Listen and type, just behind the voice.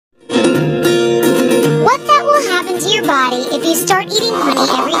you start eating honey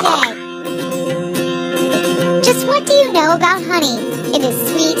every day. Just what do you know about honey? It is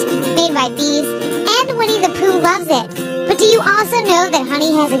sweet, made by bees, and Winnie the Pooh loves it. But do you also know that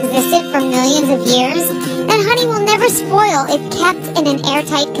honey has existed for millions of years? That honey will never spoil if kept in an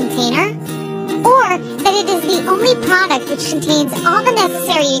airtight container? Or that it is the only product which contains all the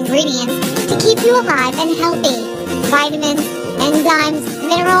necessary ingredients to keep you alive and healthy. Vitamins, enzymes,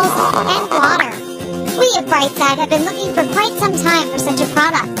 minerals, and water. We at Brightside have been looking for quite some time for such a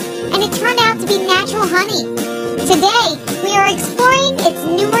product, and it turned out to be natural honey. Today, we are exploring its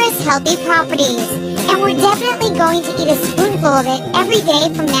numerous healthy properties, and we're definitely going to eat a spoonful of it every day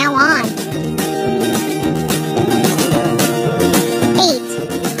from now on.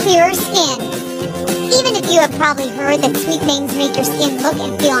 8. Clearer skin. Even if you have probably heard that sweet things make your skin look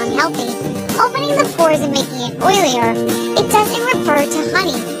and feel unhealthy, opening the pores and making it oilier, it doesn't refer to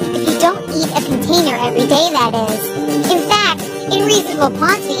honey, if you don't eat a container every day, that is. In fact, in reasonable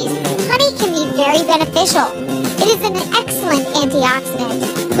quantities, honey can be very beneficial. It is an excellent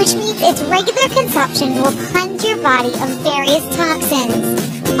antioxidant, which means its regular consumption will cleanse your body of various toxins.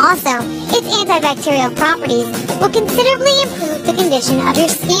 Also, its antibacterial properties will considerably improve the condition of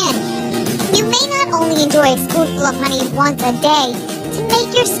your skin. You may not only enjoy a spoonful of honey once a day to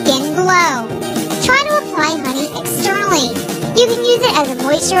make your skin glow. Try to apply honey externally. You can use it as a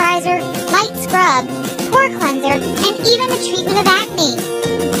moisturizer, light scrub, pore cleanser, and even a treatment of acne.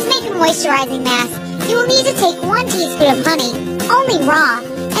 To make a moisturizing mask, you will need to take 1 teaspoon of honey, only raw,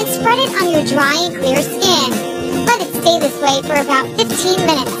 and spread it on your dry and clear skin. Let it stay this way for about 15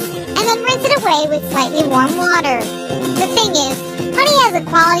 minutes, and then rinse it away with slightly warm water. The thing is, honey has a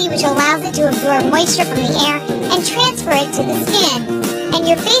quality which allows it to absorb moisture from the air and transfer it to the skin, and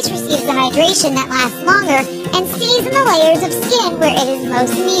your face receives the hydration that lasts longer and stays in the layers of skin where it is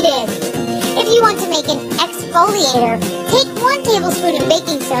most needed. If you want to make an exfoliator, take 1 tablespoon of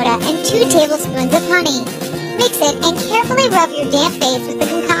baking soda and 2 tablespoons of honey. Mix it and carefully rub your damp face with the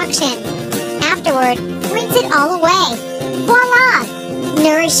concoction. Afterward, rinse it all away. Voila!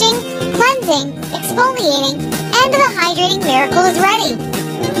 Nourishing, cleansing, exfoliating, and the hydrating miracle is ready.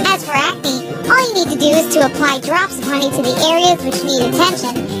 As for acne, all you need to do is to apply drops of honey to the areas which need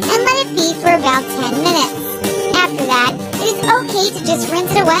attention and let it be for about 10 minutes. After that, it is okay to just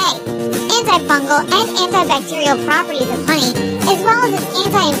rinse it away. Antifungal and antibacterial properties of honey, as well as its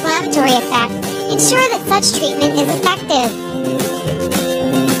anti-inflammatory effect, ensure that such treatment is effective.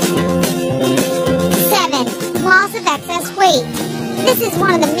 7. Loss of excess weight. This is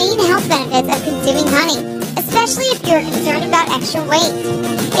one of the main health benefits of consuming honey, especially if you're concerned about extra weight.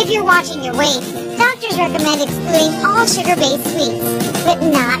 If you're watching your weight, doctors recommend excluding all sugar-based sweets, but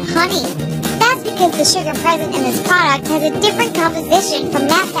not honey. That's because the sugar present in this product has a different composition from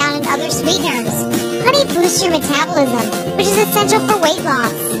that found in other sweeteners. Honey boosts your metabolism, which is essential for weight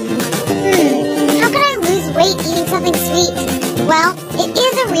loss. How can I lose weight eating something sweet? Well, it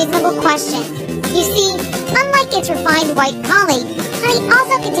is a reasonable question. You see, unlike its refined white colleague, honey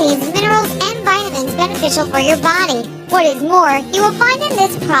also contains minerals and vitamins beneficial for your body. What is more, you will find in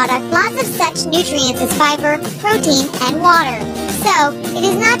this product lots of such nutrients as fiber, protein, and water. So, it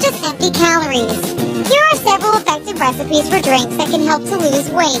is not just empty calories. Here are several effective recipes for drinks that can help to lose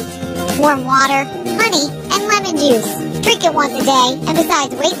weight. Warm water, honey, and lemon juice. Drink it once a day, and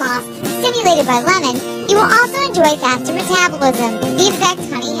besides weight loss, stimulated by lemon, you will also enjoy faster metabolism, the effect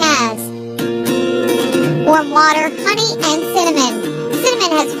honey has. Warm water, honey, and cinnamon.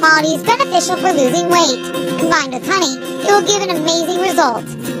 Cinnamon has qualities beneficial for losing weight. Combined with honey, it will give an amazing result.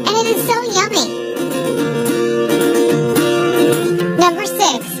 And it is so yummy. Number 6.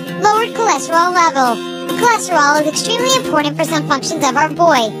 Lowered cholesterol level. Cholesterol is extremely important for some functions of our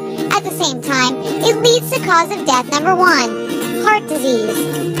body. At the same time, it leads to cause of death number 1. Heart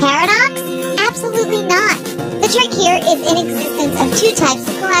disease. Paradox? Absolutely not. The trick here is in existence of 2 types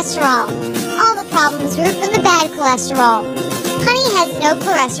of cholesterol. All the problems root from the bad cholesterol. Honey has no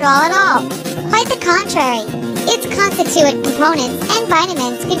cholesterol at all. Quite the contrary. Its constituent components and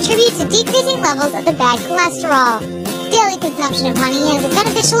vitamins contribute to decreasing levels of the bad cholesterol. Daily consumption of honey has a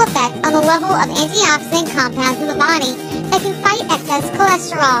beneficial effect on the level of antioxidant compounds in the body that can fight excess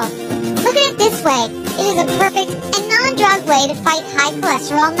cholesterol. Look at it this way. It is a perfect and non-drug way to fight high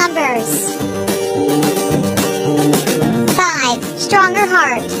cholesterol numbers. 5. Stronger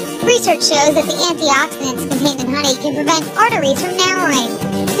heart. Research shows that the antioxidants contained in honey can prevent arteries from narrowing.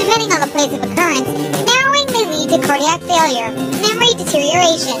 Depending on the place of occurrence, narrowing may lead to cardiac failure, memory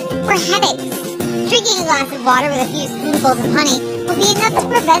deterioration, or headaches. Drinking a glass of water with a few spoonfuls of honey will be enough to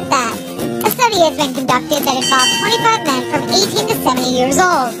prevent that. A study has been conducted that involved 25 men from 18 to 70 years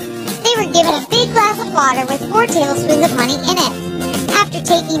old. They They were given a big glass of water with 4 tablespoons of honey in it. After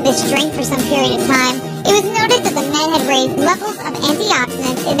taking this drink for some period of time, it was noted that the men had raised levels of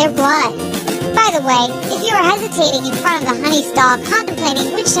antioxidants in their blood. By the way, if you are hesitating in front of the honey stall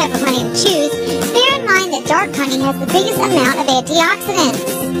contemplating which type of honey to choose, bear in mind that dark honey has the biggest amount of antioxidants.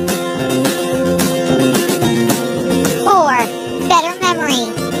 4. Better memory.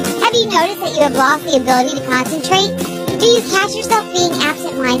 Have you noticed that you have lost the ability to concentrate? Do you catch yourself being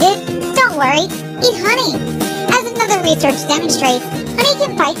absent-minded? Don't worry, eat honey. As another research demonstrates, honey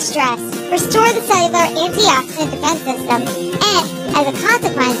can fight stress, restore the cellular antioxidant defense system, and, as a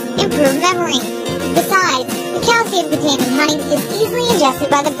consequence, improve memory. Besides, the calcium contained in honey is easily ingested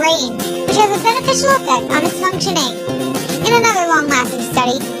by the brain, which has a beneficial effect on its functioning. In another long-lasting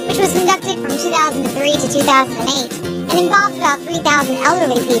study, which was conducted from 2003 to 2008, and involved about 3,000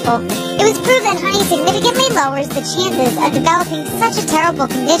 elderly people, it was proved that honey significantly lowers the chances of developing such a terrible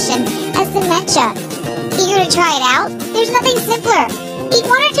condition as dementia. Eager to try it out? There's nothing simpler. Eat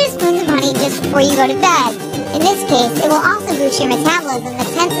 1 or 2 spoons of honey just before you go to bed. In this case, it will also boost your metabolism that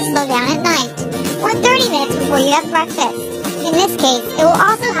tends to slow down at night. Or 30 minutes before you have breakfast. In this case, it will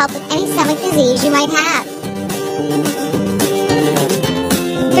also help with any stomach disease you might have.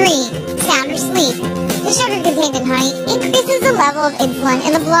 3. Sounder sleep. The sugar contained in honey increases the level of insulin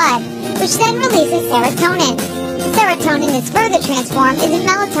in the blood, which then releases serotonin. Serotonin is further transformed into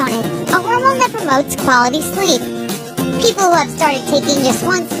melatonin, a hormone that promotes quality sleep. People who have started taking just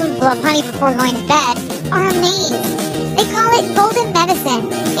 1 spoonful of honey before going to bed are amazed. They call it golden medicine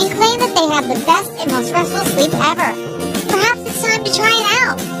and claim that they have the best and most restful sleep ever. Perhaps it's time to try it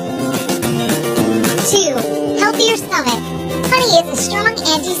out. 2. Healthier stomach. Honey is a strong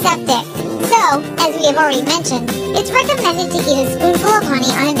antiseptic. So, as we have already mentioned, it's recommended to eat a spoonful of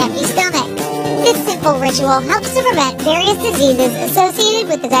honey on an empty stomach. This simple ritual helps to prevent various diseases associated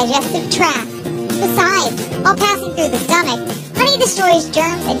with the digestive tract. Besides, while passing through the stomach, honey destroys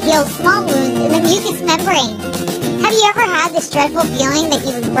germs and heals small wounds in the mucous membrane. Have you ever had this dreadful feeling that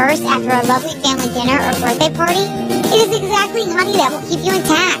you would burst after a lovely family dinner or birthday party? It is exactly honey that will keep you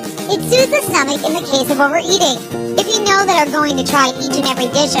intact. It soothes the stomach in the case of overeating. If you know that are going to try each and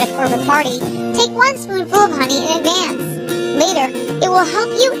every dish at a corporate party, take 1 spoonful of honey in advance. Later, it will help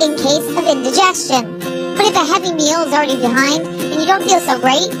you in case of indigestion. But if a heavy meal is already behind and you don't feel so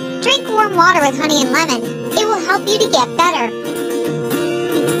great, drink warm water with honey and lemon. It will help you to get better.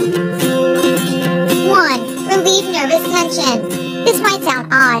 1. Relieve nervous tension. This might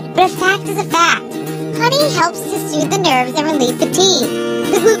sound odd, but a fact is a fact. Honey helps to soothe the nerves and relieve fatigue.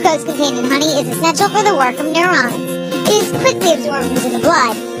 The glucose contained in honey is essential for the work of neurons. It is quickly absorbed into the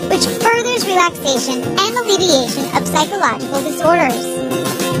blood, which furthers relaxation and alleviation of psychological disorders.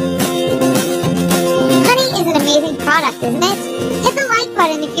 Honey is an amazing product, isn't it? Hit the like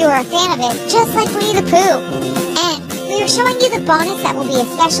button if you are a fan of it, just like Winnie the Pooh. And we are showing you the bonus that will be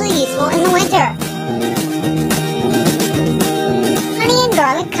especially useful in the winter. Honey and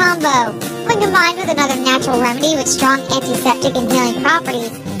garlic combo. When combined with another natural remedy with strong antiseptic and healing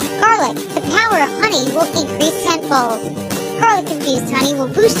properties, garlic, the power of honey, will increase tenfold. Garlic-infused honey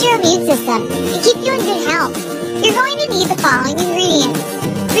will boost your immune system and keep you in good health. You're going to need the following ingredients: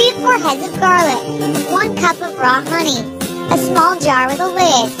 3 to 4 heads of garlic, 1 cup of raw honey, a small jar with a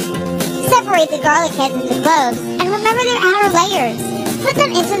lid. Separate the garlic heads into cloves and remember their outer layers. Put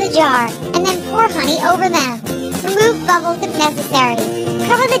them into the jar and then pour honey over them. Remove bubbles if necessary.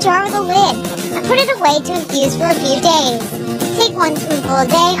 Cover the jar with a lid and put it away to infuse for a few days. Take 1 spoonful a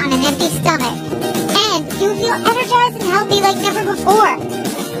day on an empty stomach, and you'll feel energized and healthy like never before.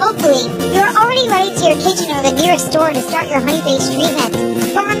 Hopefully, you're already ready to your kitchen or the nearest store to start your honey-based treatment.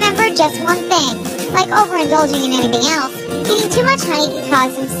 But remember just one thing: like overindulging in anything else, eating too much honey can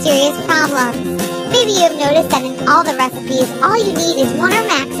cause some serious problems. Maybe you have noticed that in all the recipes, all you need is 1 or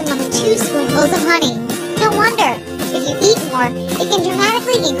maximum 2 spoonfuls of honey. No wonder. If you eat more, it can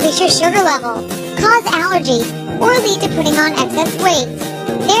dramatically increase your sugar level, cause allergies, or lead to putting on excess weight.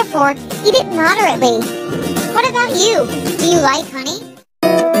 Therefore, eat it moderately. What about you? Do you like honey?